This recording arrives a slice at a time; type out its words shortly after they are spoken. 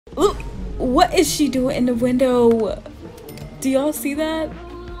Look, what is she doing in the window? Do y'all see that?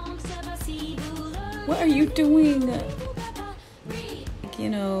 What are you doing? You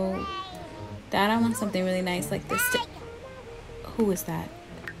know, Dad, I want something really nice like this. Who is that?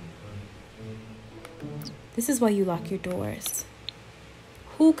 This is why you lock your doors.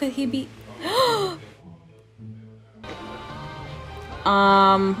 Who could he be?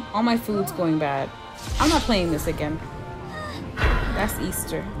 All my food's going bad. I'm not playing this again. That's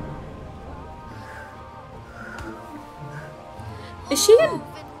Easter. Is she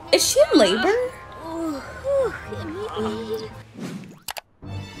in labor?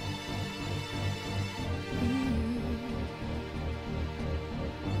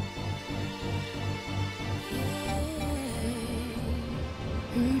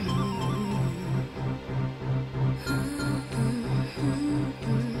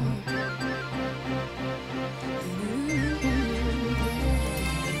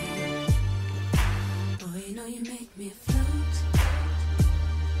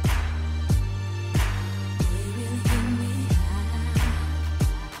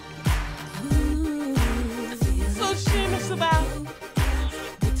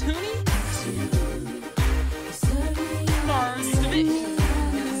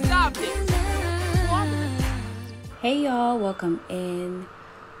 Hey y'all, welcome in,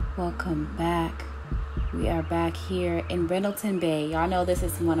 welcome back. We are back here in Rendleton Bay. Y'all know this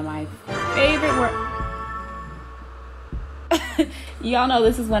is one of my favorite Y'all know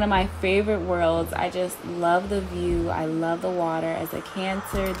this is one of my favorite worlds. I just love the view. I love the water. As a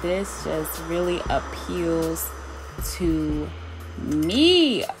Cancer, this just really appeals to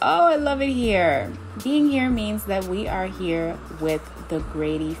me. Oh, I love it here. Being here means that we are here with the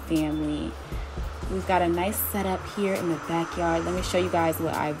Grady family. We've got a nice setup here in the backyard. Let me show you guys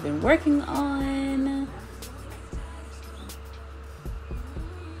what I've been working on.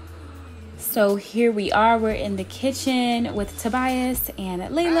 So here we are. We're in the kitchen with Tobias and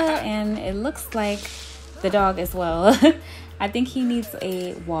Layla, and it looks like the dog as well. I think he needs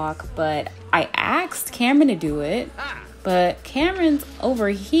a walk, but I asked Cameron to do it, but Cameron's over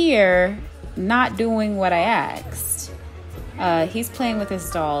here not doing what I asked. He's playing with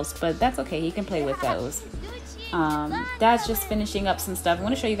his dolls, but that's okay. He can play with those. Dad's just finishing up some stuff. I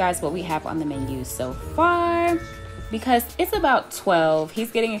want to show you guys what we have on the menu so far. Because it's about 12. He's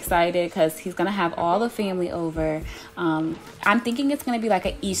getting excited because he's going to have all the family over. I'm thinking it's going to be like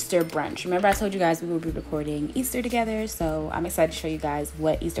an Easter brunch. Remember I told you guys we will be recording Easter together. So I'm excited to show you guys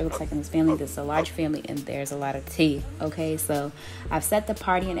what Easter looks like in this family. This is a large family and there's a lot of tea. Okay, so I've set the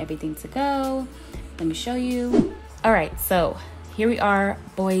party and everything to go. Let me show you. All right, so here we are,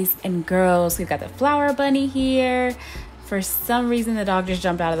 boys and girls. We've got the flower bunny here. For some reason, the dog just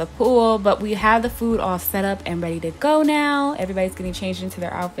jumped out of the pool, but we have the food all set up and ready to go now. Everybody's getting changed into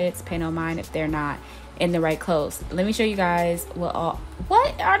their outfits. Pay no mind if they're not in the right clothes. Let me show you guys what are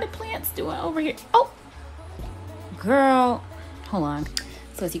the plants doing over here? Oh, girl, hold on.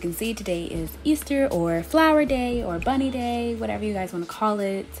 So as you can see, today is Easter or Flower Day or Bunny Day, whatever you guys want to call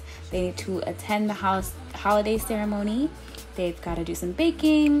it. They need to attend the holiday ceremony. They've got to do some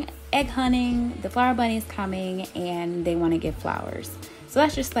baking, egg hunting, the flower bunny is coming, and they want to give flowers. So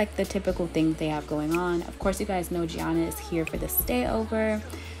that's just like the typical thing they have going on. Of course, you guys know Gianna is here for the stay over.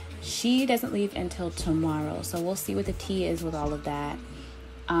 She doesn't leave until tomorrow, so we'll see what the tea is with all of that.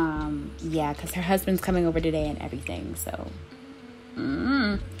 Yeah, because her husband's coming over today and everything, so.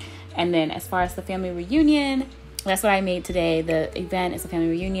 And then as far as the family reunion, that's what I made today. The event is a family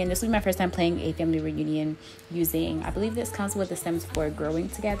reunion. This will be my first time playing a family reunion using, I believe this comes with the Sims 4 Growing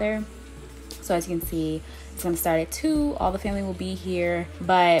Together. So as you can see, it's going to start at 2. All the family will be here,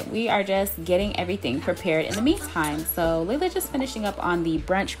 but we are just getting everything prepared in the meantime. So Layla just finishing up on the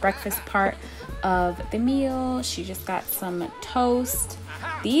breakfast part of the meal. She just got some toast.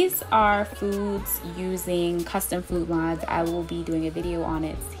 These are foods using custom food mods. I will be doing a video on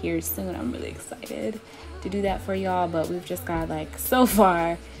it here soon. I'm really excited to do that for y'all, but we've just got, like, so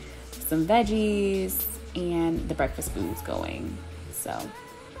far some veggies and the breakfast foods going. So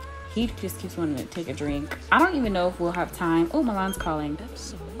he just keeps wanting to take a drink. I don't even know if we'll have time. Oh, Milan's calling.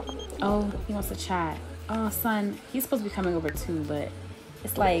 Oh, he wants to chat. Oh, son, he's supposed to be coming over too, but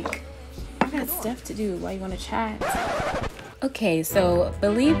it's like, I got stuff to do. Why you want to chat? Okay, so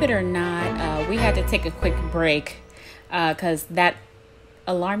believe it or not, we had to take a quick break because that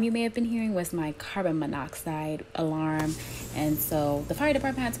alarm you may have been hearing was my carbon monoxide alarm, and so the fire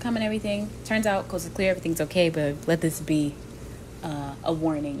department had to come and everything. Turns out, coast is clear, everything's okay, but let this be a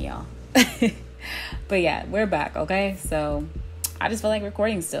warning, y'all. But yeah, we're back. Okay, so I just feel like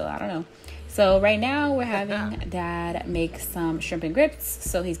recording still. I don't know. So right now we're having Dad make some shrimp and grits.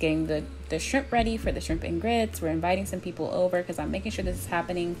 So he's getting the shrimp ready for the shrimp and grits. We're inviting some people over because I'm making sure this is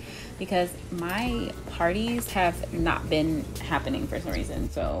happening because my parties have not been happening for some reason.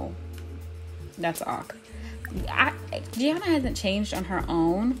 So that's awkward. Gianna hasn't changed on her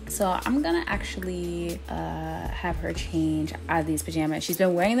own, so I'm gonna actually have her change out of these pajamas. She's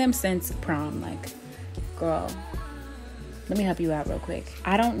been wearing them since prom. Like, girl, let me help you out real quick.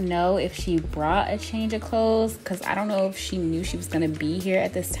 I don't know if she brought a change of clothes because I don't know if she knew she was gonna be here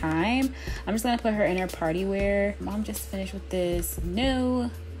at this time. I'm just gonna put her in her party wear. Mom just finished with this.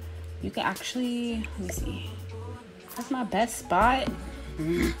 No, you can actually, let me see. That's my best spot.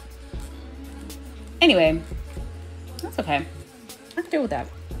 Anyway, that's okay. I can deal with that.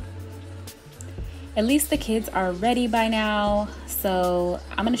 At least the kids are ready by now. So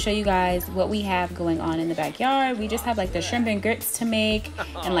I'm going to show you guys what we have going on in the backyard. We just have like the shrimp and grits to make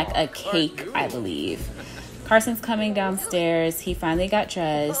and like a cake, I believe. Carson's coming downstairs. He finally got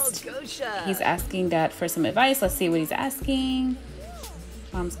dressed. He's asking Dad for some advice. Let's see what he's asking.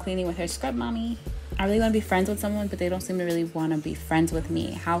 Mom's cleaning with her scrub mommy. I really want to be friends with someone, but they don't seem to really want to be friends with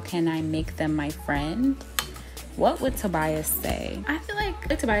me. How can I make them my friend? What would Tobias say? I feel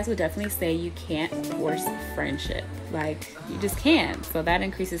like Tobias would definitely say you can't force friendship. Like, you just can't. So that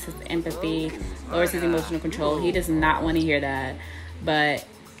increases his empathy, lowers his emotional control. He does not want to hear that. But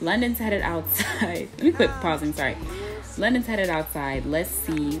London's headed outside. Let me quit pausing, sorry. London's headed outside. Let's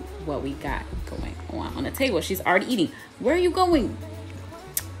see what we got going on the table. She's already eating. Where are you going?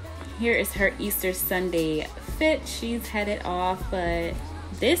 Here is her Easter Sunday fit. She's headed off, but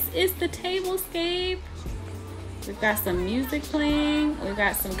this is the tablescape. We've got some music playing. We've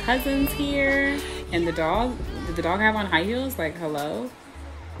got some cousins here. And the dog. Did the dog have on high heels? Like, hello?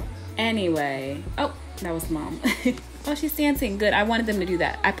 Anyway. Oh, that was Mom. Oh, she's dancing. Good. I wanted them to do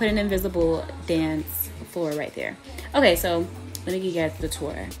that. I put an invisible dance floor right there. Okay, so let me give you guys the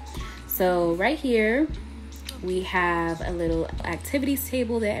tour. So right here, we have a little activities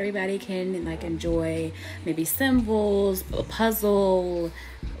table that everybody can like enjoy. Maybe symbols, a puzzle,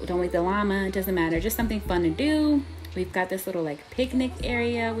 don't wake the llama, it doesn't matter, just something fun to do. We've got this little like picnic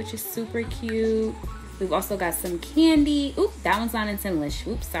area, which is super cute. We've also got some candy. Oop, that one's not in Simlish.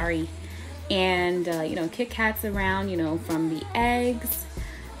 Oops, sorry. And you know, Kit Kats around, you know, from the eggs.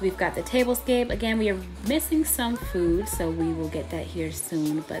 We've got the tablescape. Again, we are missing some food, so we will get that here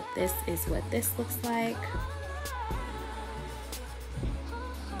soon. But this is what this looks like.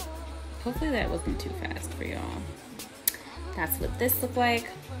 Hopefully that wasn't too fast for y'all. That's what this looked like.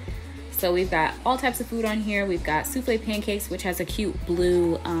 So we've got all types of food on here. We've got souffle pancakes, which has a cute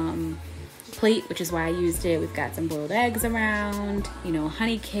blue plate, which is why I used it. We've got some boiled eggs around, you know,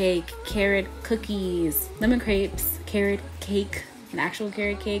 honey cake, carrot cookies, lemon crepes, carrot cake, an actual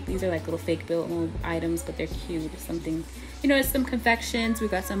carrot cake. These are like little fake built little items, but they're cute. Something, you know, it's some confections. We've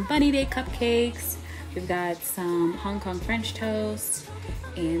got some bunny day cupcakes. We've got some Hong Kong French toast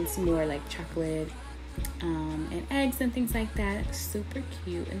and some more like chocolate and eggs and things like that. Super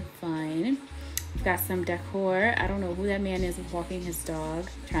cute and fun. We've got some decor. I don't know who that man is walking his dog.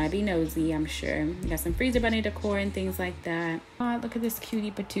 Trying to be nosy, I'm sure. We got some freezer bunny decor and things like that. Oh, look at this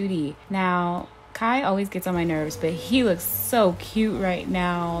cutie patootie. Now, Kai always gets on my nerves, but he looks so cute right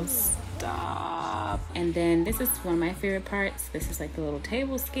now. Stop. And then this is one of my favorite parts. This is like the little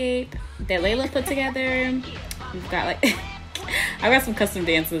tablescape that Layla put together. We've got like I got some custom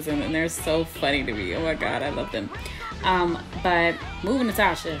dances and they're so funny to me. Oh my god, I love them. But moving to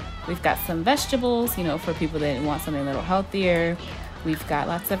Tasha, we've got some vegetables, you know, for people that want something a little healthier. We've got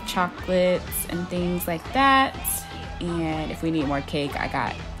lots of chocolates and things like that. And if we need more cake, I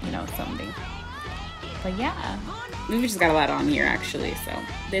got, you know, something. But yeah, we've just got a lot on here actually. So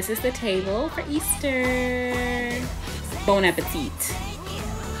this is the table for Easter. Bon appetit.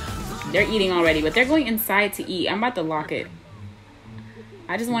 They're eating already, but they're going inside to eat. I'm about to lock it.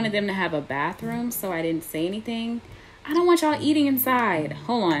 I just wanted them to have a bathroom, so I didn't say anything. I don't want y'all eating inside.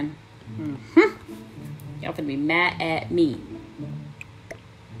 Hold on. Y'all gonna be mad at me.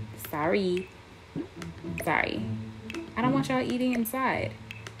 Sorry. Sorry. I don't want y'all eating inside.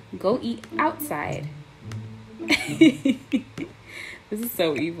 Go eat outside. This is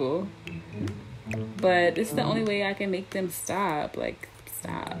so evil. But it's the only way I can make them stop. Like,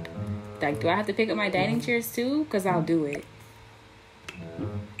 stop. Like, do I have to pick up my dining chairs too? Because I'll do it.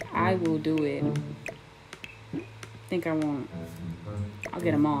 I will do it. Think I won't. I'll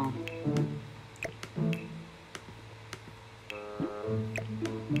get them all.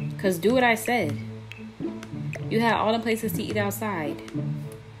 Because do what I said. You had all the places to eat outside.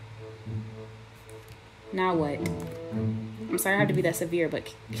 Now what? I'm sorry I have to be that severe,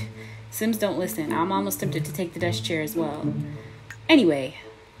 but Sims don't listen. I'm almost tempted to take the desk chair as well. Anyway,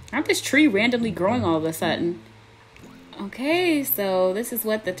 aren't this tree randomly growing all of a sudden? Okay, so this is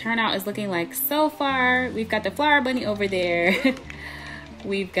what the turnout is looking like so far. We've got the flower bunny over there.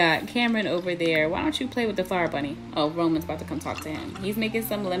 We've got Cameron over there. Why don't you play with the flower bunny? Oh, Roman's about to come talk to him. He's making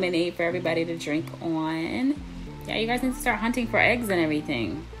some lemonade for everybody to drink on. Yeah, you guys need to start hunting for eggs and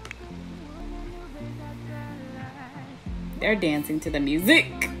everything. They're dancing to the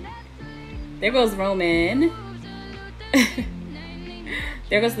music. There goes Roman.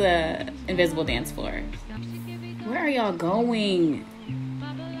 There goes the invisible dance floor. Where are y'all going?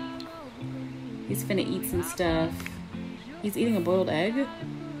 He's finna eat some stuff. He's eating a boiled egg?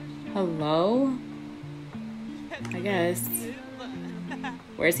 Hello? I guess.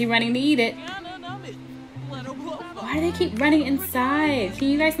 Where's he running to eat it? Why do they keep running inside? Can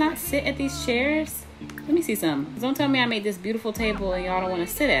you guys not sit at these chairs? Let me see some. Don't tell me I made this beautiful table and y'all don't want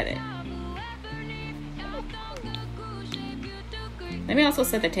to sit at it. Let me also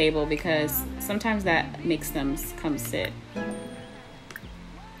set the table because sometimes that makes them come sit.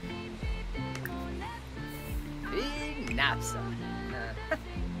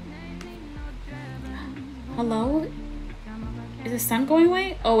 Hello? Is the sun going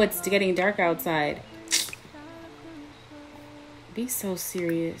away? Oh, it's getting dark outside. Be so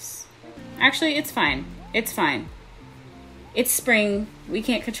serious. Actually, it's fine. It's fine. It's spring. We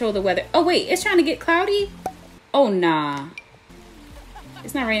can't control the weather. Oh, wait. It's trying to get cloudy? Oh, nah.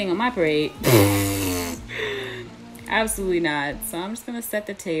 It's not raining on my parade. Absolutely not. So I'm just going to set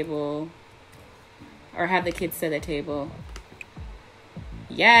the table. Or have the kids set the table.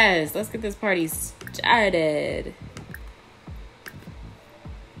 Yes. Let's get this party started.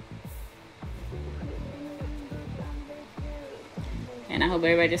 And I hope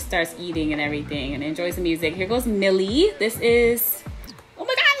everybody just starts eating and everything and enjoys the music. Here goes Millie. This is... Oh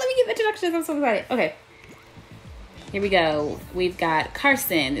my God, let me give introductions. I'm so excited. Okay. Here we go. We've got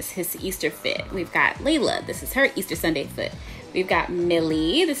Carson. This is his Easter fit. We've got Layla. This is her Easter Sunday fit. We've got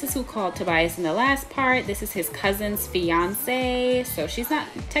Millie. This is who called Tobias in the last part. This is his cousin's fiance. So she's not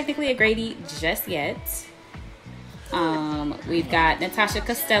technically a Grady just yet. We've got Natasha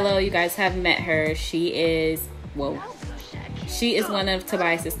Costello. You guys have met her. She is... Whoa. She is one of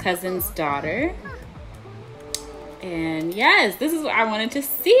Tobias's cousin's daughter. And yes, this is what I wanted to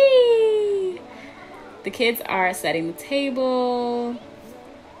see. The kids are setting the table.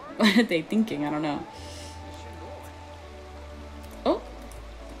 What are they thinking? I don't know. Oh.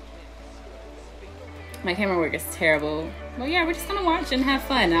 My camera work is terrible. Well, yeah, we're just gonna watch and have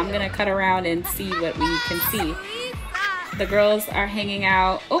fun. I'm gonna cut around and see what we can see. The girls are hanging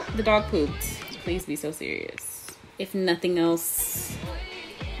out. Oh, the dog pooped. Please be so serious. If nothing else.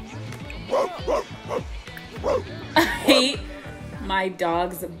 I hate my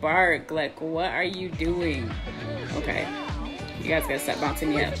dog's bark. Like, what are you doing? Okay. You guys gotta stop bouncing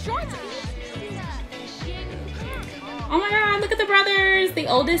me up. Oh my God, look at the brothers. The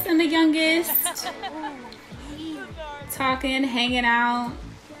oldest and the youngest. Talking, hanging out.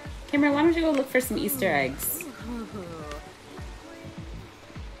 Cameron, why don't you go look for some Easter eggs?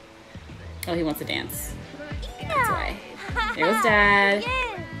 Oh, he wants to dance. That's why. There goes Dad.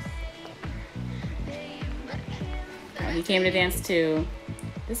 Oh, he came to dance too.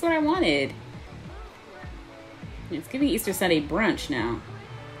 This is what I wanted. It's giving Easter Sunday brunch now.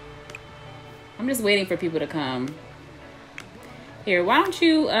 I'm just waiting for people to come. Here, why don't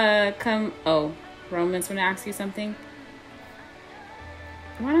you come? Oh, Roman's gonna ask you something.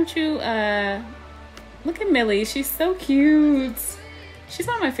 Why don't you look at Millie? She's so cute. She's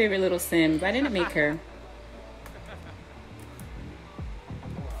one of my favorite little Sims. I didn't make her.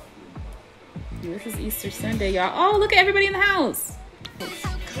 This is Easter Sunday, y'all. Oh, look at everybody in the house.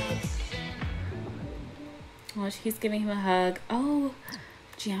 Oh, she's giving him a hug. Oh,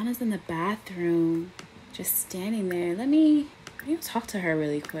 Gianna's in the bathroom, just standing there. Let me talk to her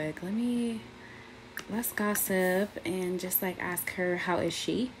really quick. Let's gossip and just like ask her how is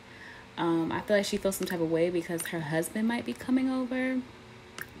she. I feel like she feels some type of way because her husband might be coming over.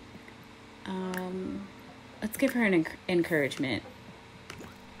 Let's give her an encouragement.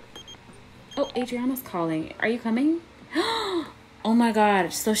 Oh, Adriana's calling. Are you coming? Oh my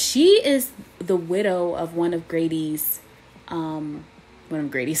God. So she is the widow of one of Grady's,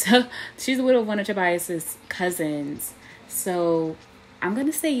 she's the widow of one of Tobias's cousins. So I'm going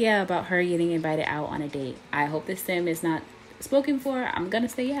to say yeah about her getting invited out on a date. I hope this sim is not spoken for. I'm going to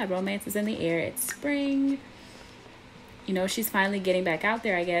say yeah. Romance is in the air. It's spring. You know, she's finally getting back out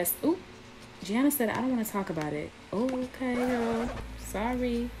there, I guess. Ooh, Gianna said, I don't want to talk about it. Oh, okay, girl.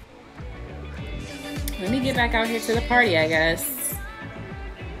 Sorry. Let me get back out here to the party, I guess.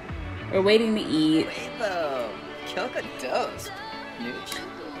 We're waiting to eat.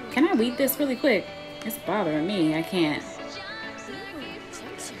 Can I read this really quick? It's bothering me. I can't.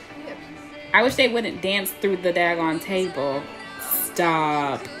 I wish they wouldn't dance through the daggone table.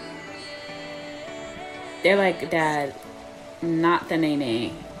 Stop. They're like, Dad, not the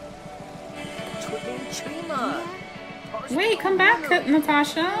nene. Wait, come back,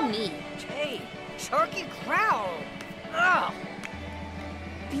 Natasha.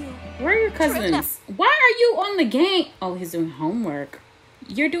 Where are your cousins? Why are you on the game? Oh, he's doing homework.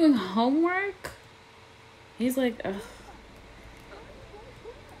 You're doing homework? He's like, ugh.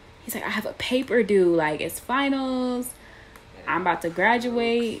 He's like, I have a paper due. Like, it's finals. I'm about to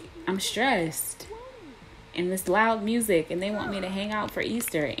graduate. I'm stressed. And this loud music. And they want me to hang out for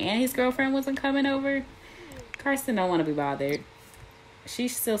Easter. And his girlfriend wasn't coming over. Karsten don't want to be bothered.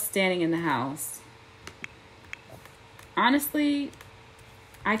 She's still standing in the house. Honestly,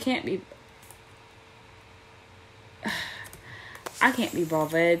 I can't be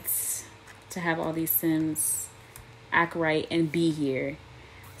bothered to have all these Sims act right and be here.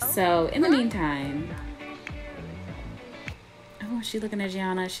 So in the meantime, oh, she's looking at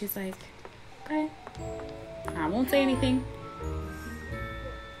Gianna. She's like, okay, I won't say anything.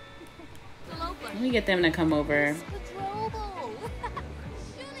 Let me get them to come over.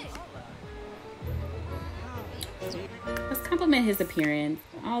 Let's compliment his appearance.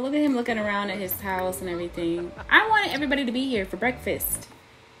 Oh, look at him looking around at his house and everything. I wanted everybody to be here for breakfast.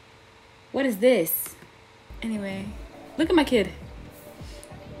 What is this? Anyway, look at my kid.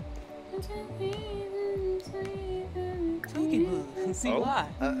 I'm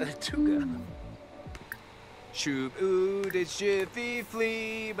singing. She's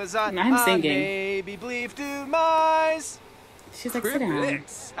like, sit down.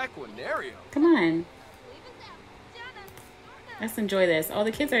 Come on. Let's enjoy this. All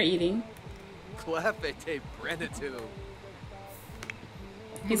the kids are eating.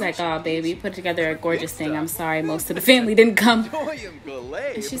 He's like, oh, baby, you put together a gorgeous thing. I'm sorry, most of the family didn't come.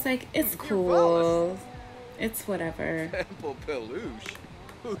 And she's like, it's cool. It's whatever.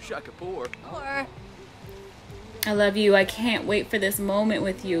 I love you. I can't wait for this moment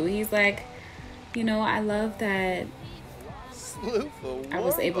with you. He's like, you know, I love that I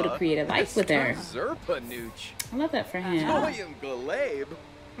was able to create a life with her. I love that for him.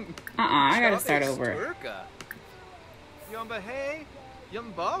 I gotta start over.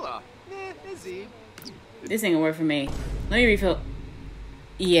 This ain't gonna work for me. Let me refill.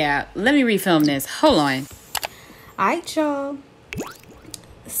 Yeah, let me refilm this. Hold on. Alright, y'all.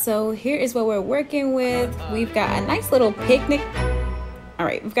 So here is what we're working with. We've got a nice little picnic.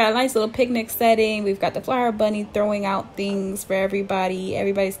 Alright, we've got a nice little picnic setting. We've got the flower bunny throwing out things for everybody.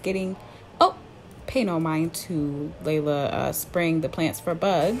 Everybody's getting... Oh, pay no mind to Layla spraying the plants for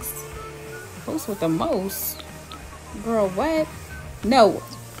bugs. Who's with the most? Girl, what? No,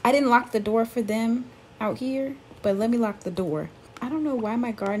 I didn't lock the door for them out here, but let me lock the door. I don't know why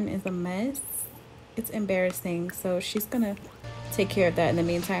my garden is a mess. It's embarrassing, so she's gonna take care of that in the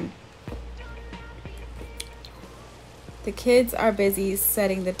meantime. The kids are busy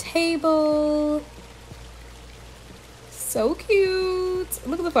setting the table. So cute.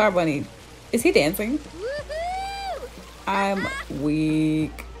 Look at the flower bunny. Is he dancing? I'm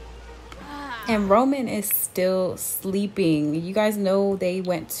weak. And Roman is still sleeping. You guys know they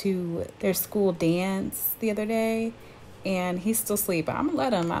went to their school dance the other day, and he's still asleep. I'm gonna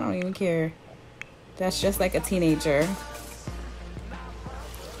let him. I don't even care. That's just like a teenager.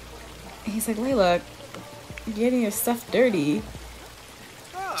 He's like, Layla, you're getting your stuff dirty.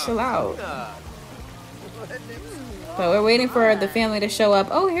 Chill out. But we're waiting for the family to show up.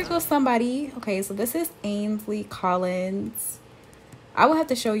 Oh, here goes somebody. Okay, so this is Ainsley Collins. I will have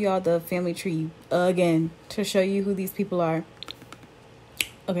to show y'all the family tree again to show you who these people are.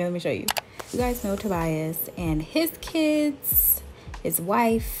 Okay, let me show you. You guys know Tobias and his kids, his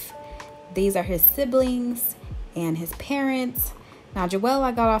wife. These are his siblings and his parents. Now, Joel,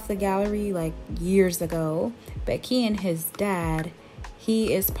 I got off the gallery like years ago, but he and his dad,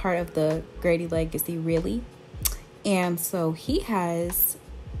 he is part of the Grady legacy, really. And so he has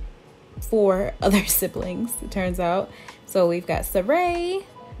 4 other siblings, it turns out. So we've got Saray,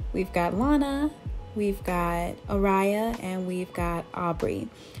 we've got Lana, we've got Araya, and we've got Aubrey.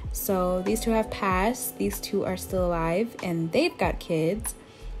 So these 2 have passed. These 2 are still alive, and they've got kids.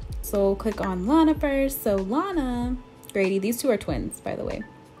 So we'll click on Lana first. So Lana, Grady, these 2 are twins, by the way.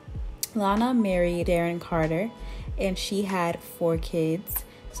 Lana married Darren Carter, and she had 4 kids.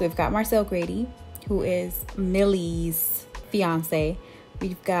 So we've got Marcel Grady, who is Millie's fiance.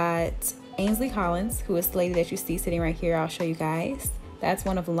 We've got Ainsley Collins, who is the lady that you see sitting right here. I'll show you guys. That's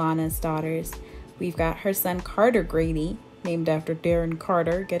one of Lana's daughters. We've got her son Carter Grady, named after Darren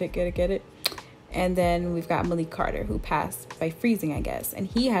Carter. Get it. And then we've got Malik Carter, who passed by freezing, I guess. And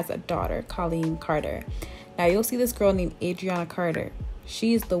he has a daughter, Colleen Carter. Now, you'll see this girl named Adriana Carter.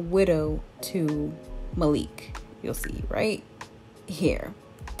 She's the widow to Malik. You'll see right here.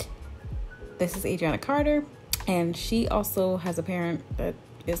 This is Adriana Carter. And she also has a parent that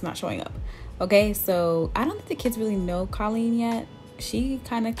is not showing up. Okay, so I don't think the kids really know Colleen yet. She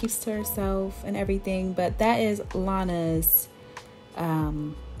kind of keeps to herself and everything. But that is Lana's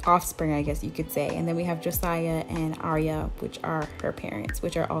offspring, I guess you could say. And then we have Josiah and Arya, which are her parents,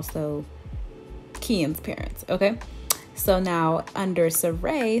 which are also Kian's parents. Okay, so now under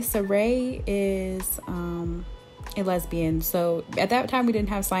Saray is a lesbian. So at that time we didn't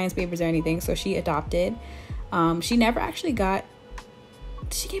have science papers or anything, so she adopted. She never actually got,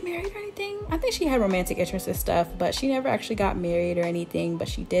 did she get married or anything? I think she had romantic interests and stuff, but she never actually got married or anything. But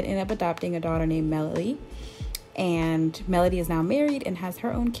she did end up adopting a daughter named Melody. And Melody is now married and has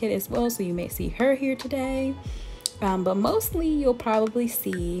her own kid as well, so you may see her here today. But mostly you'll probably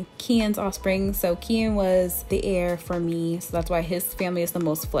see Kian's offspring. So Kian was the heir for me, so that's why his family is the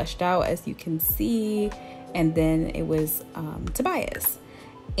most fleshed out, as you can see. And then it was Tobias.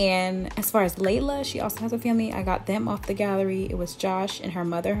 And as far as Layla, she also has a family. I got them off the gallery. It was Josh and her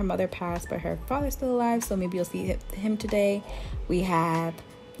mother. Her mother passed, but her father's still alive, so maybe you'll see him today. We have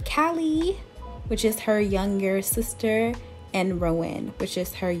Callie, which is her younger sister, and Rowan, which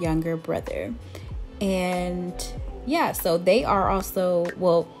is her younger brother. And yeah, so they are also,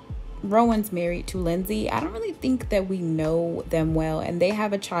 well, Rowan's married to Lindsay. I don't really think that we know them well, and they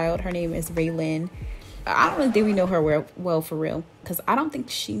have a child. Her name is Raylyn. I don't really think we know her well for real, because I don't think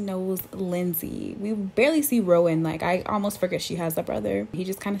she knows Lindsay. We barely see Rowan. Like, I almost forget she has a brother. He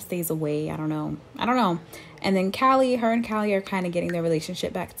just kind of stays away. I don't know. And then Callie, her and Callie are kind of getting their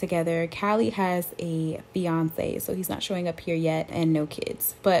relationship back together. Callie has a fiance, so he's not showing up here yet, and no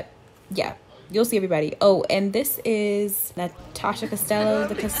kids. But yeah, you'll see everybody. Oh, and this is Natasha Costello.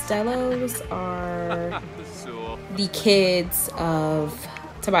 The Costellos are the kids of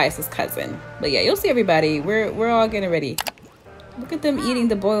Tobias's cousin. But yeah, you'll see everybody. We're all getting ready. Look at them eating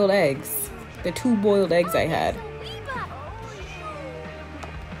the boiled eggs. The 2 boiled eggs I had.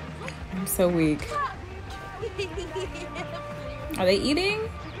 I'm so weak. Are they eating?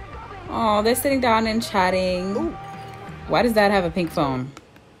 Oh, they're sitting down and chatting. Why does Dad have a pink phone?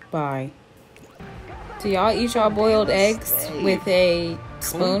 Bye. Do y'all eat y'all boiled eggs with a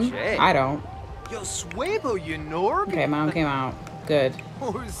spoon? I don't. Okay, Mom came out. Good.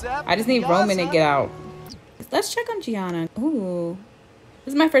 I just need Roman to get out. Let's check on Gianna. Ooh.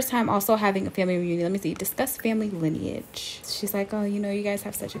 This is my first time also having a family reunion. Let me see. Discuss family lineage. She's like, oh, you know, you guys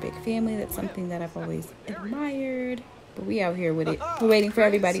have such a big family. That's something that I've always admired. But we out here with it. We're waiting for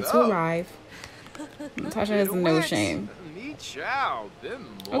everybody to arrive. Natasha has no shame.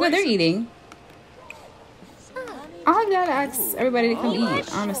 Okay, they're eating. I'll have to ask everybody to come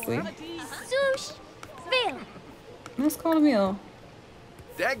eat, honestly. Let's call a meal.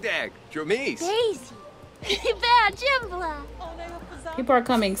 Dag, Dromies. People are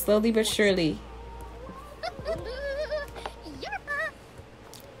coming slowly but surely.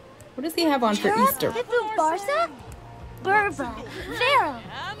 What does he have on for Easter?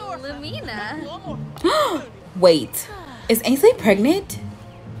 Wait, is Ainsley pregnant?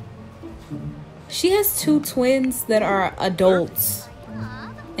 She has 2 twins that are adults,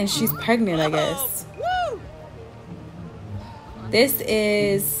 and she's pregnant, I guess. This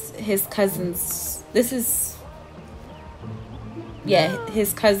is his cousin's. This is, yeah,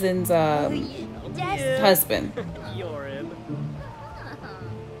 his cousin's husband.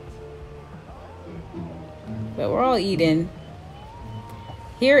 But we're all eating.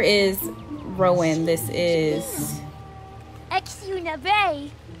 Here is Rowan. This is.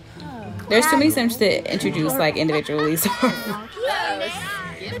 There's too many Sims to introduce like individually. So.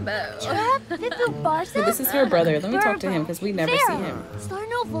 But this is her brother. Let me talk to him because we never see him.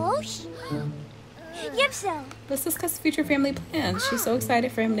 Let's discuss future family plans. She's so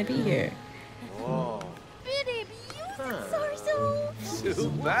excited for him to be here. Oh,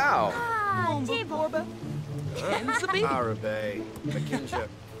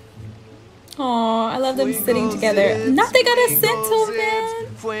 I love them sitting together. Now they got a gentleman.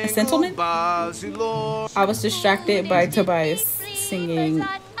 A gentleman? I was distracted by Tobias singing.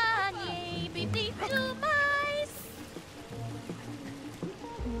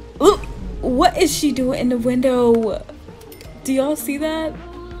 Look, what is she doing in the window? Do y'all see that?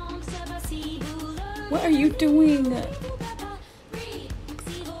 What are you doing?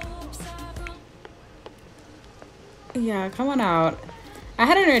 Yeah, come on out. I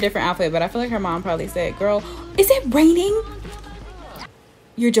had her in a different outfit, but I feel like her mom probably said, girl, is it raining?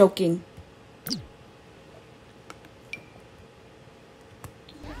 You're joking.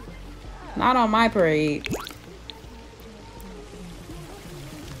 Not on my parade.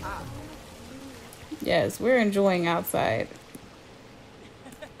 Yes, we're enjoying outside.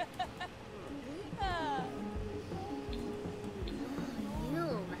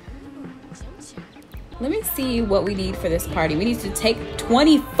 Let me see what we need for this party. We need to take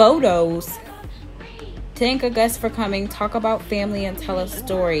 20 photos. Thank a guest for coming, talk about family, and tell a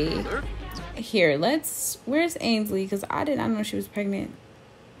story. Here, where's Ainsley? Because I did not know she was pregnant.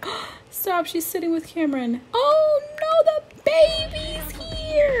 Stop, she's sitting with Cameron. Oh no, the baby's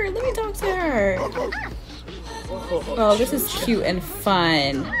here. Let me talk to her. Oh, this is cute and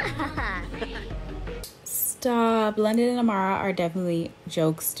fun. Stop. London and Amara are definitely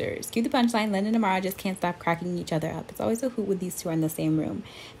jokesters. Cue the punchline. London and Amara just can't stop cracking each other up. It's always a hoot when these two are in the same room.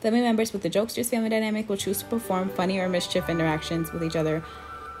 Family members with the jokesters family dynamic will choose to perform funny or mischief interactions with each other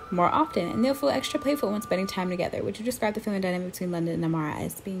more often, and they'll feel extra playful when spending time together. Would you describe the family dynamic between London and Amara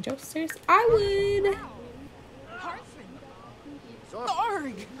as being jokesters? I would.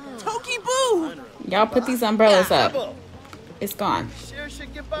 Toki boo! Y'all put these umbrellas up. It's gone.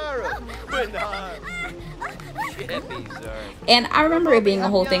 And I remember it being a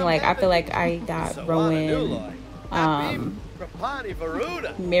whole thing. Like, I feel like I got Rowan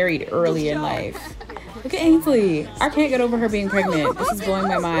married early in life. Look at Ainsley. I can't get over her being pregnant. This is blowing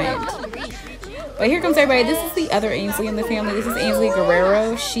my mind. But here comes everybody. This is the other Ainsley in the family. This is Ainsley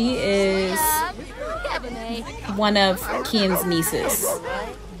Guerrero. She is one of Kian's nieces.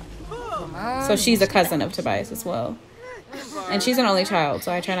 So she's a cousin of Tobias as well. And she's an only child,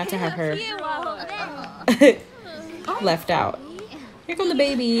 so I try not to have her left out. Here comes the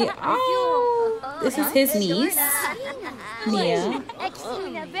baby. Oh, this is his niece, Mia. Oh,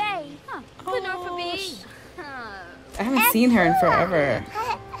 I haven't seen her in forever.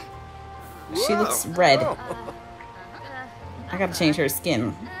 She looks red. I gotta change her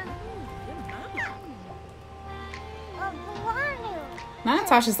skin. Now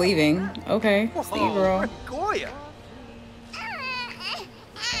Natasha's leaving. Okay, see you, girl.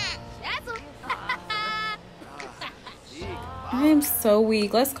 I am so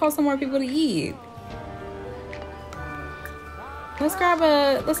weak. Let's call some more people to eat. Let's grab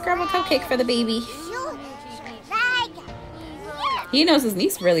a cupcake for the baby. He knows his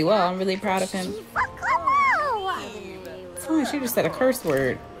niece really well. I'm really proud of him. Oh, she just said a curse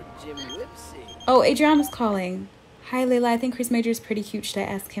word. Oh, Adriana's calling. Hi, Layla. I think Chris Major is pretty cute. Should I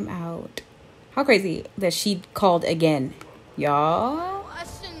ask him out? How crazy that she called again. Y'all?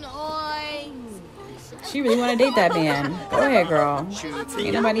 She really want to date that man. Go ahead, girl.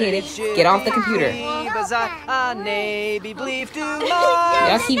 Ain't nobody hate it. Get off the computer. Y'all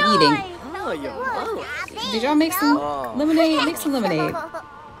keep eating. Did y'all make some lemonade? Make some lemonade. How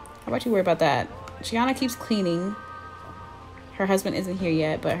about you worry about that? Gianna keeps cleaning. Her husband isn't here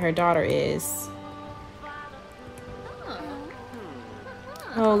yet, but her daughter is.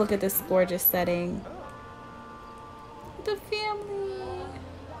 Oh, look at this gorgeous setting. The family.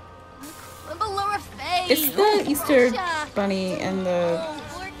 It's the Easter bunny and the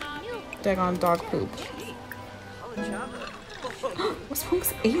daggone dog poop. What's wrong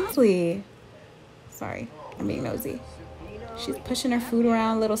with Ainsley? Sorry, I'm being nosy. She's pushing her food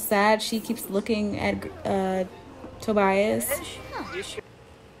around, a little sad. She keeps looking at Tobias.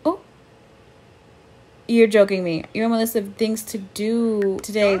 Oh. You're joking me. You're on my list of things to do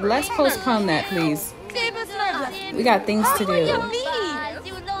today. Let's postpone that, please. We got things to do.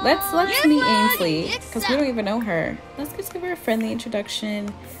 Let's meet Ainsley, because we don't even know her. Let's just give her a friendly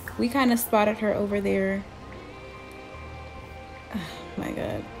introduction. We kind of spotted her over there. Oh my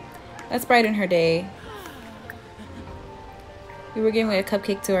god. Let's brighten her day. We were giving a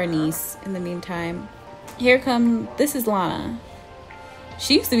cupcake to our niece in the meantime. This is Lana.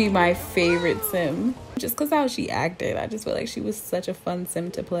 She used to be my favorite sim. Just because how she acted. I just feel like she was such a fun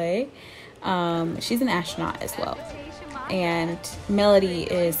sim to play. She's an astronaut as well. And Melody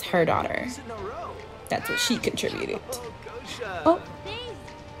is her daughter. That's what she contributed. Oh,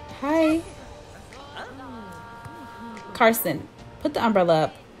 hi. Carson, put the umbrella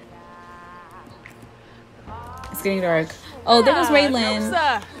up. It's getting dark. Oh, there goes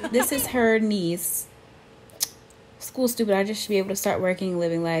Raylan. This is her niece. School's stupid. I just should be able to start working,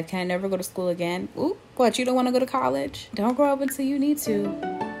 living life. Can I never go to school again? Ooh, what? You don't want to go to college? Don't grow up until you need to.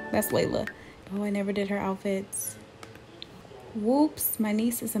 That's Layla. Oh, I never did her outfits. Whoops, my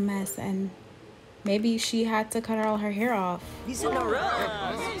niece is a mess, and maybe she had to cut all her hair off.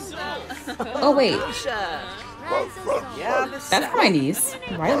 Oh, wait. That's my niece,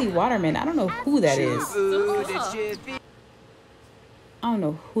 Riley Waterman. I don't know who that is. I don't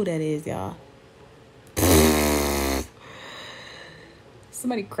know who that is, y'all.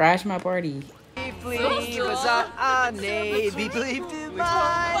 Somebody crashed my party. I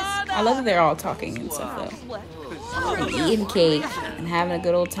love that they're all talking and stuff, though. And eating cake and having a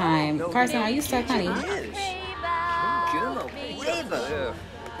good old time. Carson, are you stuck, honey?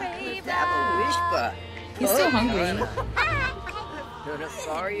 He's still hungry.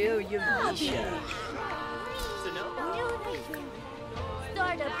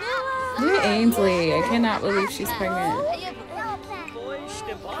 Look at Ainsley. I cannot believe she's pregnant.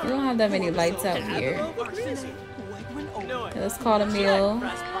 We don't have that many lights out here. Okay, let's call it a meal.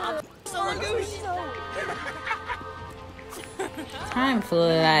 Time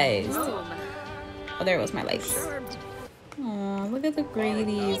flies. Oh, there was my lights. Aw, look at the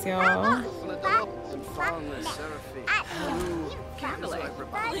Grady's, y'all.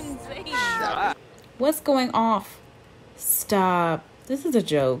 What's going off? Stop. This is a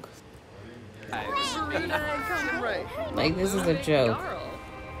joke. Like, this is a joke.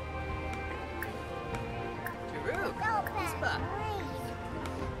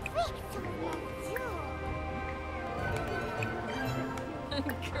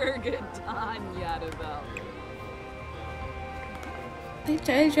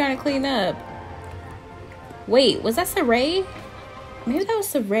 They're trying to clean up. Wait, was that Saray? Maybe that was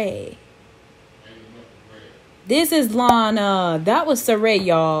Saray. This is Lana. That was Saray,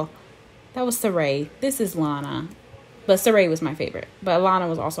 y'all. That was Saray. This is Lana. But Saray was my favorite. But Lana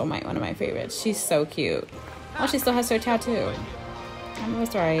was also one of my favorites. She's so cute. Oh, she still has her tattoo. I know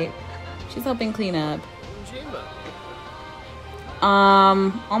that's right. She's helping clean up.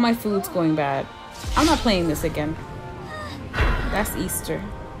 All my food's going bad. I'm not playing this again. That's Easter.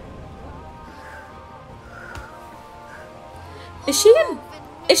 Is she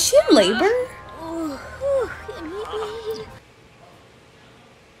in labor?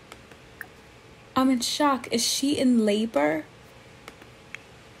 I'm in shock. Is she in labor?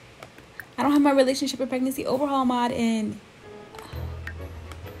 I don't have my relationship and pregnancy overhaul mod in.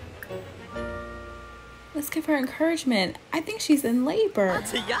 Let's give her encouragement. I think she's in labor.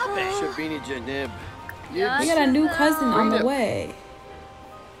 We got a new cousin on the way.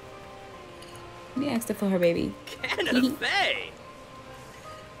 Let me ask to fill her baby.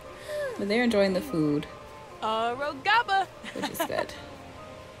 But they're enjoying the food, which is good.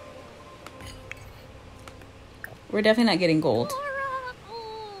 We're definitely not getting gold.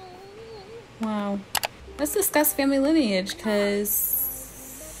 Wow. Let's discuss family lineage, because,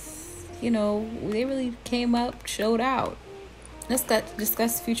 you know, they really came up, showed out. Let's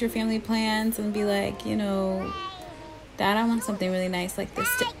discuss future family plans and be like, you know, Dad, I want something really nice like this.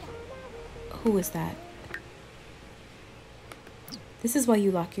 Who is that? This is why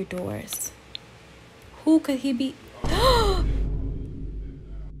you lock your doors. Who could he be?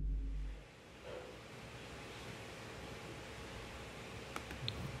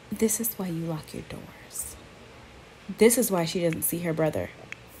 This is why you lock your doors. This is why she doesn't see her brother.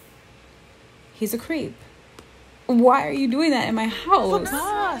 He's a creep. Why are you doing that in my house?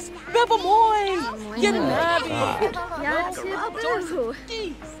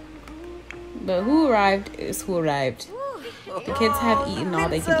 But who arrived is who arrived. The kids have eaten all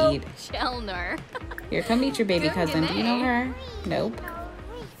they can eat. Here, come meet your baby cousin. Do you know her? Nope.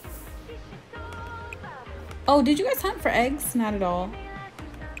 Oh, did you guys hunt for eggs? Not at all.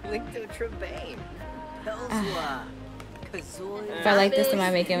 If I like this, am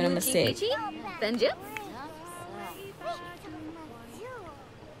I making a mistake?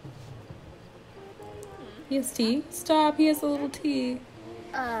 He has tea. Stop, he has a little tea.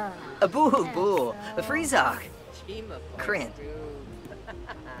 A boo, a freezok. Crin.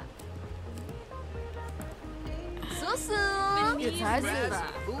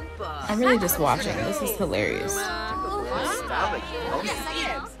 I'm really just watching. This is hilarious.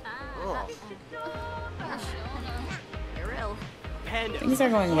 Things are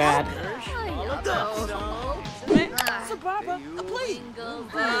going bad.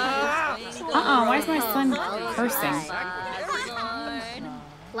 Why is my son cursing?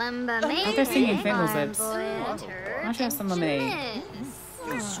 Oh, they're singing Finger Zips. Why don't you have some lemonade?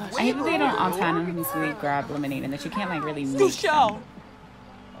 I hate that they don't autonomously grab lemonade and that you can't like really move them.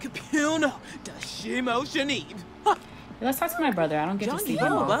 Let's talk to my brother. I don't get to see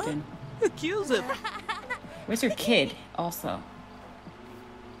him often. Where's your kid also?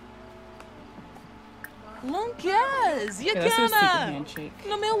 Lucas, you canna.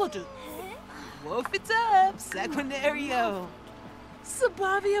 No melody. Wolf it up, secundario.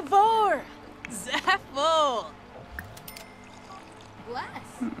 Sabavia vor. Zaffo.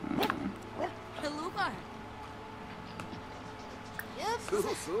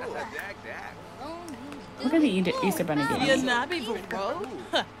 Dag, dag. Look at the Easter Bunny You getting. nappy, bro.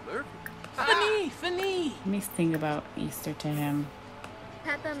 Funny. Let me think about Easter to him.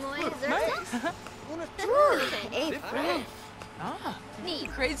 Ah,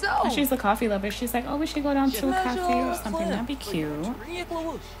 crazy. And she's a coffee lover. She's like, oh, we should go down to a cafe or something. That'd be cute.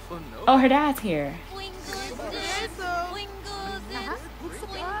 Oh, her dad's here.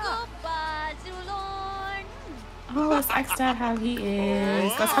 Oh, let's ask Dad how he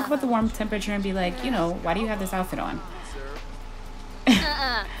is. Let's talk about the warm temperature and be like, you know, why do you have this outfit on?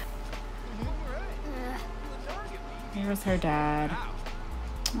 Here's her dad.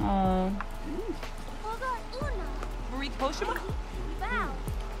 Oh.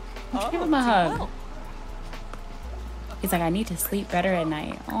 Give him a hug. He's like, I need to sleep better at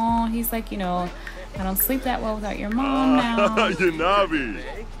night. Oh, he's like, you know, I don't sleep that well without your mom now. Yanabi.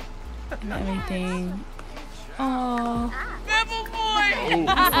 And everything. Oh. Boy.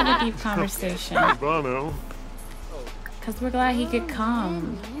 Let's have a deep conversation. Bono. Because we're glad he could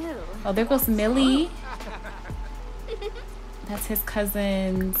come. Oh, there goes Millie. That's his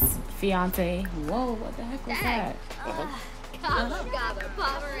cousin's fiance. Whoa, what the heck was that?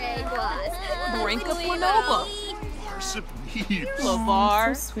 Brinka Flanova. Parsip needs. Oh,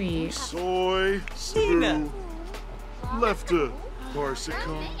 Lavar. so sweet. Soy. Nina. Sabu. Lefta.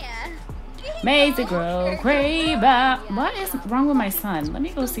 Parsicum. Maisie grow craba. What is wrong with my son? Let me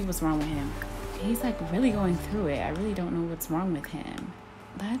go see what's wrong with him. He's like really going through it. I really don't know what's wrong with him.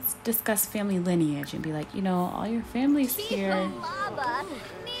 Let's discuss family lineage and be like, you know, all your family's here.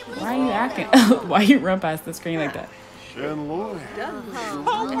 Why are you acting? Why you run past the screen like that? Shen Loy.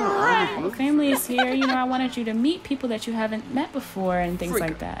 Family is here. You know, I wanted you to meet people that you haven't met before and things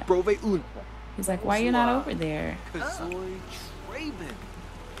like that. Brove un. He's like, why are you not over there? Kazoy Traben.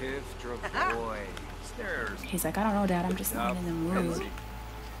 Piff Dravoy. Stairs. He's like, I don't know, Dad. I'm just not in the mood.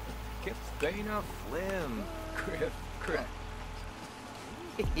 Kip Dana Flim. Griff. Griff.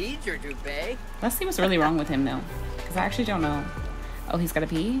 He's your duvet. Let's see what's really wrong with him, though. Because I actually don't know. Oh, he's got to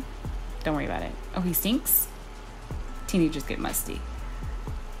pee? Don't worry about it. Oh, he stinks? Teenagers get musty.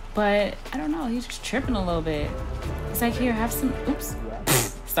 But, I don't know. He's just tripping a little bit. He's like, here, have some... Oops.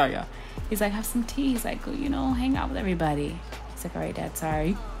 Sorry, y'all. He's like, have some tea. He's like, go, you know, hang out with everybody. He's like, all right, Dad,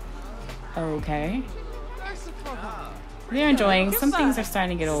 sorry. Okay. They're enjoying. Some things are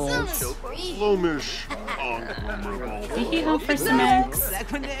starting to get old. Lomish. Did he home for some eggs?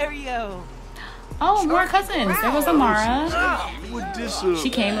 Sequinario. Oh, more cousins. There was Amara. Wadissa. She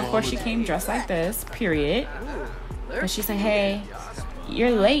came, of course, she came dressed like this, period. But she's like, hey,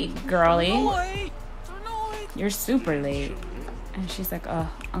 you're late, girlie. You're super late. And she's like, oh,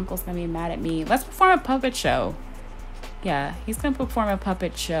 Uncle's gonna be mad at me. Let's perform a puppet show. Yeah, he's gonna perform a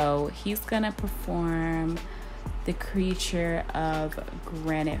puppet show. He's gonna perform the creature of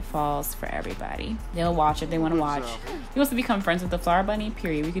Granite Falls for everybody. They'll watch if they want to watch. He wants to become friends with the Flower Bunny,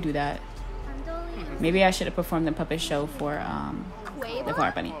 period. We could do that. Maybe I should have performed the puppet show for the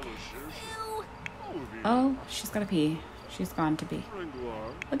Flower Bunny. Oh, she's gotta pee. She's gone to pee.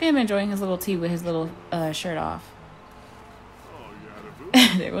 Look at him enjoying his little tea with his little shirt off.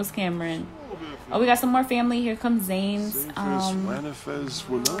 There goes Cameron. Oh, we got some more family. Here comes Zane's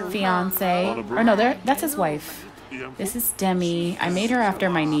fiance. Or no, that's his wife. This is Demi. I made her after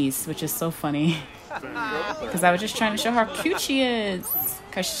my niece, which is so funny. Because I was just trying to show how cute she is.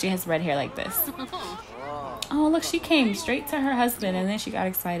 Because she has red hair like this. Oh, look, she came straight to her husband and then she got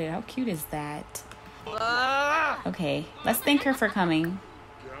excited. How cute is that? Okay, let's thank her for coming.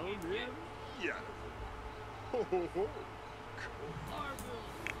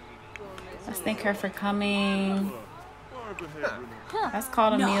 Let's thank her for coming. That's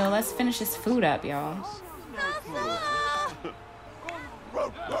called a meal. Let's finish this food up, y'all.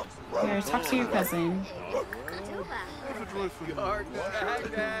 Here, talk to your cousin.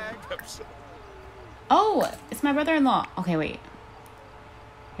 Oh, it's my brother-in-law. Okay, wait.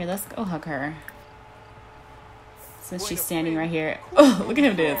 Here, let's go hug her. Since she's standing right here. Oh, look at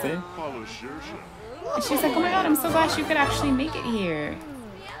him dancing. And she's like, oh my god, I'm so glad you could actually make it here.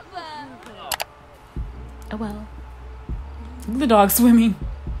 Oh well. Look at the dog swimming.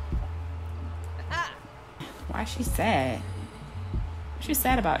 Why is she sad? What's she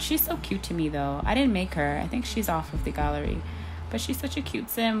sad about? She's so cute to me though. I didn't make her. I think she's off of the gallery. But she's such a cute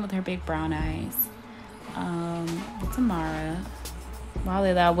sim with her big brown eyes. Tamara. Wow,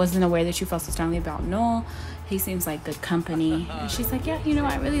 I wasn't aware that you felt so strongly about Noel. He seems like good company. And she's like, yeah, you know,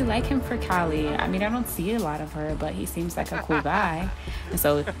 I really like him for Callie. I mean, I don't see a lot of her, but he seems like a cool guy. And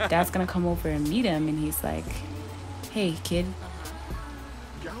so Dad's gonna come over and meet him, and he's like, hey, kid,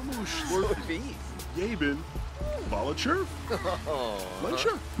 Schlurf, Jeben, Volunteer,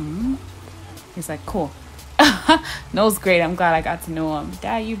 Luncher. He's like, cool. Knows great. I'm glad I got to know him.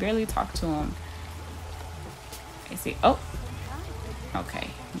 Dad, you barely talked to him. I see. Oh. Okay.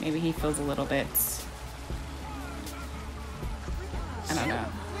 Maybe he feels a little bit. I don't know.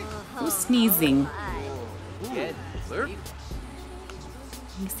 Who's sneezing?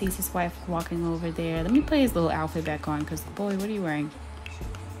 He sees his wife walking over there. Let me put his little outfit back on, because, boy, what are you wearing?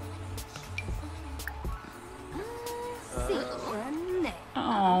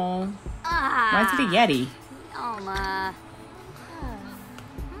 Oh. Why is it a Yeti?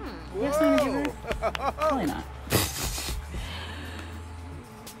 Yes, probably not.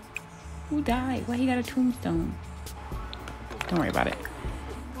 Who died? Why he got a tombstone? Don't worry about it.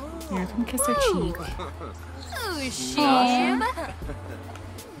 Here, come kiss her cheek.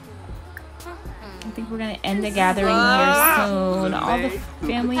 I think we're gonna end the gathering here soon. All the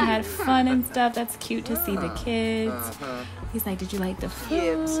family had fun and stuff. That's cute to see the kids. He's like, did you like the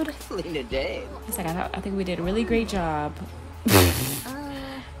food? He's like, I think we did a really great job.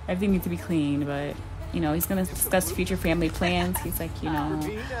 Everything needs to be cleaned, but you know, he's gonna discuss future family plans. He's like, you know,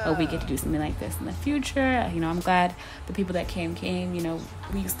 oh, we get to do something like this in the future. You know, I'm glad the people that came. You know,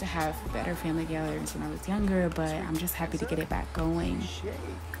 we used to have better family gatherings when I was younger, but I'm just happy to get it back going.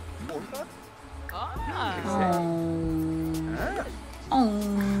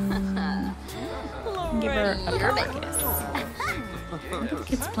 Give her a perfect kiss. Look at the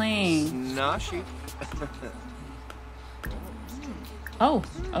kids playing. Oh,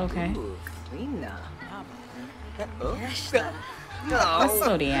 okay. Let's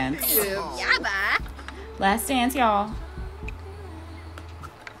slow dance. Last dance, y'all.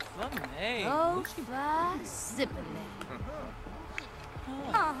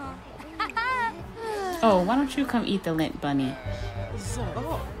 Oh, why don't you come eat the lint bunny?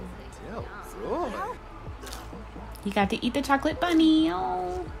 You got to eat the chocolate bunny.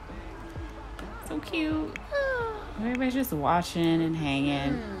 Oh, so cute. Everybody's just watching and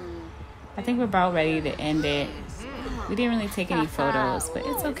hanging. I think we're about ready to end it. We didn't really take any photos, but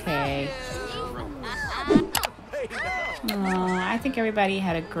it's okay. I think everybody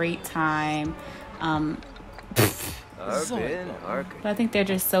had a great time. But I think they're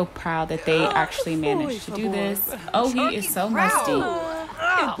just so proud that they actually managed to do this. Oh, he is so musty.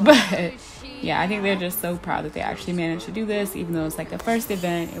 But yeah, I think they're just so proud that they actually managed to do this, even though it's like the first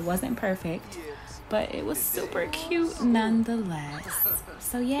event. It wasn't perfect, but it was super cute nonetheless.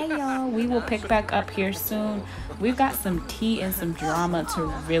 So yeah, y'all, we will pick back up here soon. We've got some tea and some drama to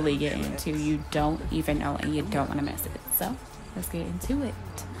really get into. You don't even know, and you don't want to miss it. So let's get into it.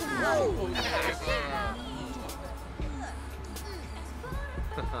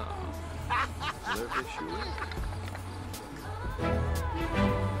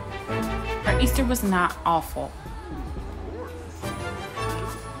 Our Easter was not awful.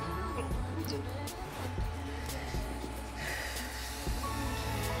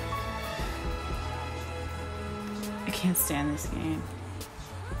 I can't stand this game.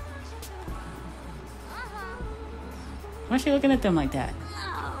 Why's she looking at them like that?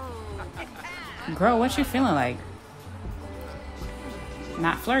 Girl, what you feeling like?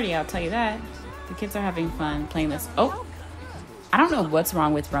 Not flirty, I'll tell you that. The kids are having fun playing this. Oh, I don't know what's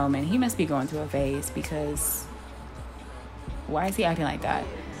wrong with Roman. He must be going through a phase, because why is he acting like that?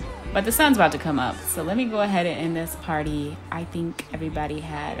 But the sun's about to come up, so let me go ahead and end this party. I think everybody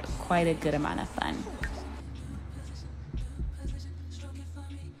had quite a good amount of fun.